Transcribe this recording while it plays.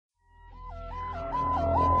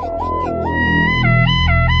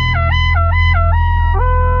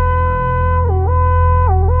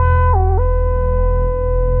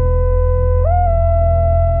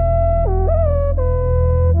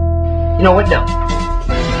You know what? No.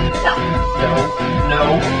 No. No.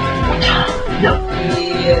 No. No.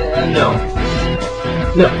 Yeah. No.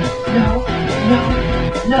 No. No.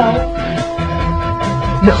 No.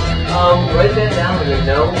 No. No. Write that down with a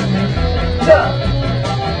no. No.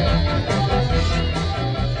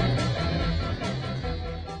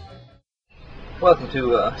 Welcome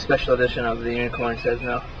to a special edition of The Unicorn Says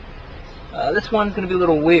No. This one's going to be a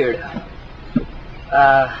little weird.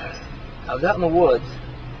 I was out in the woods,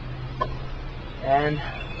 and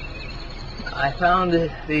I found these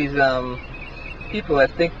people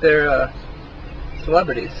that think they're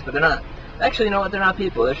celebrities, but they're not. Actually, you know what? They're not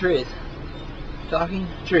people. They're trees. Talking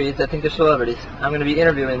trees that think they're celebrities. I'm going to be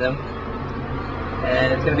interviewing them,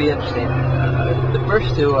 and it's going to be interesting. The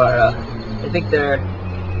first two are, I think they're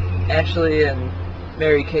Ashley and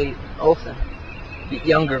Mary Kate Olsen, the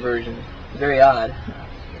younger version. Very odd.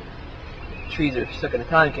 Trees are stuck in a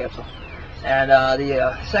time capsule. And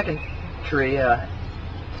the second tree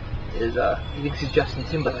is he thinks he's Justin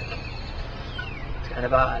Timberlake. It's kind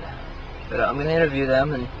of odd, but I'm going to interview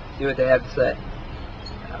them and see what they have to say.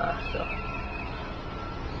 So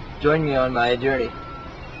join me on my journey.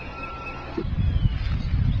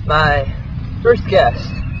 My first guests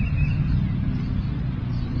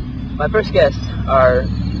are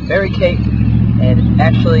Mary Kate and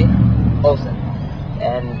Ashley Olsen,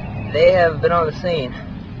 and they have been on the scene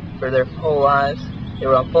for their whole lives. They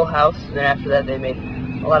were on Full House, and then after that they made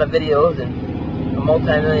a lot of videos in a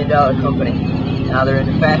multi-million-dollar company. Now they're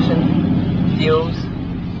into fashion, films,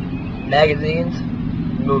 magazines,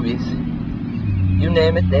 movies. You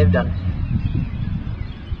name it, they've done it.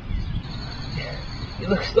 You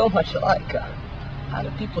look so much alike. How do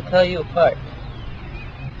people tell you apart?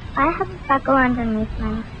 I have a freckle underneath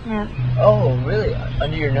my nose. Oh, really?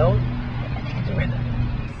 Under your nose? I think it's a rhythm.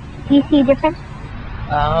 Do you see a difference?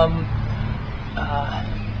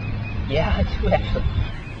 Yeah, I do actually.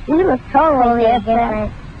 You look totally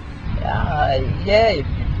different. Yeah,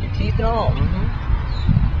 your teeth and all.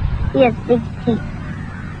 Mm-hmm. He has big teeth.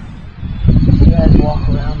 You guys walk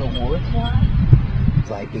around the woods a lot? It's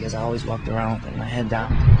like, because I always walked around with my head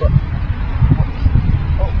down.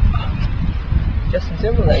 Justin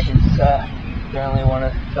Timberlake is apparently want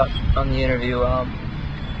to talk on the interview.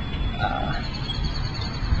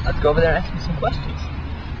 Let's go over there and ask him some questions.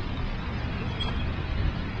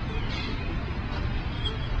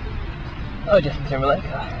 Oh, Justin Timberlake.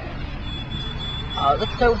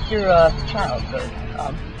 Let's start with your childhood.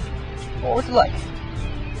 What was it like?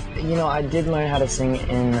 You know, I did learn how to sing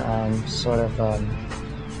in sort of,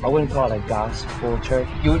 I wouldn't call it a gospel church.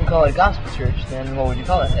 You wouldn't call it a gospel church, then what would you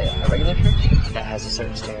call it? A regular church? That has a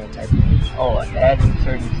certain stereotype. Oh, it adds a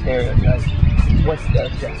certain stereotype. What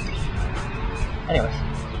does that? Anyways,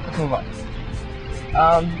 let's move on.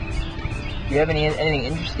 Do you have anything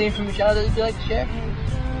interesting from your childhood that you'd like to share?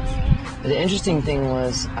 The interesting thing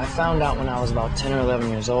was, I found out when I was about 10 or 11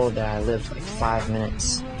 years old that I lived like 5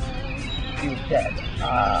 minutes. You were dead.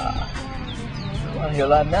 Well, you're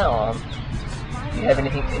alive now. Do you have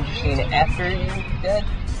anything interesting after you were dead?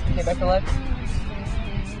 You came back to life?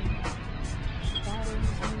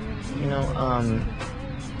 You know,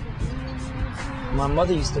 my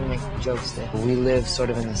mother used to make jokes that we live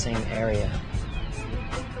sort of in the same area.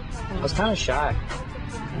 I was kind of shy.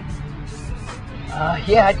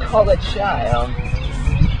 Yeah, I'd call that shy.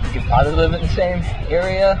 Did your father live in the same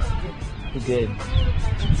area? He did.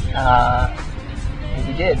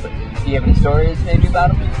 He did, but do you have any stories maybe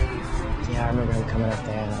about him? Yeah, I remember him coming up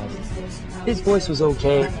there, and his voice was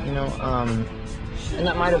okay, you know, and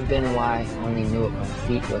that might have been why I only knew what my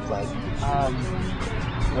feet looked like.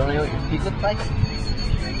 You only know what your feet look like?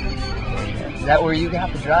 Is that where you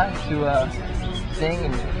have to drive to sing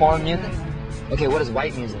and perform music? Okay, what is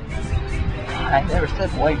white music? I never said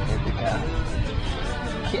white music.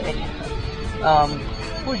 Kidding.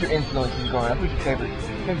 Who was your influences growing up? Who's your favorite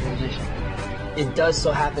musician? It does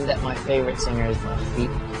so happen that my favorite singer is my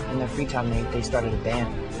feet. In their free time, they started a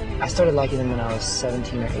band. I started liking them when I was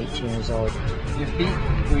 17 or 18 years old. Your feet?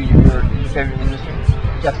 Who your favorite musician?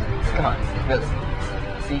 Justin, come on, really.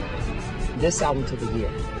 Feet? This album took a year.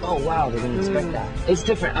 Oh wow, they didn't expect that. It's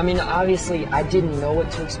different. I mean, obviously, I didn't know what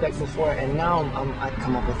to expect before, and now I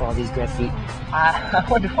come up with all these great feet. I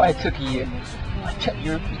wonder why it took a year. I checked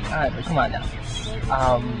your feet. Alright, but come on now.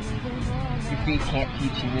 Your feet can't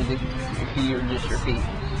teach you music. Your feet are just your feet.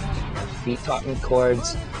 My feet taught me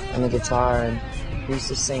chords and the guitar, and we used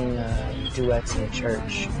to sing duets in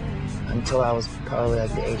church until I was probably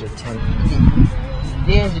like the age of 10.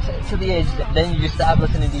 Till the age, then you just stop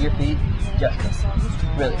listening to your feet? Justin,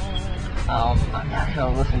 really. I'm not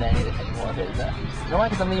going to listen to any of this anymore. Because, you know why?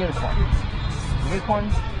 Because I'm a unicorn.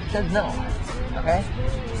 Unicorn says no. Okay?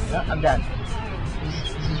 No, I'm done. This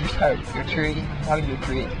is retarded. You're a tree. I'm talking to a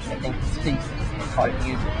tree. I think speaks. It's hard to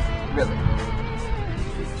use it. Really.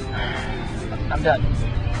 I'm done.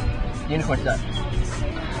 The unicorn's done.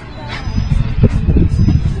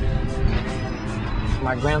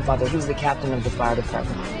 My grandfather, he was the captain of the fire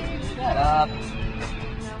department. Shut up.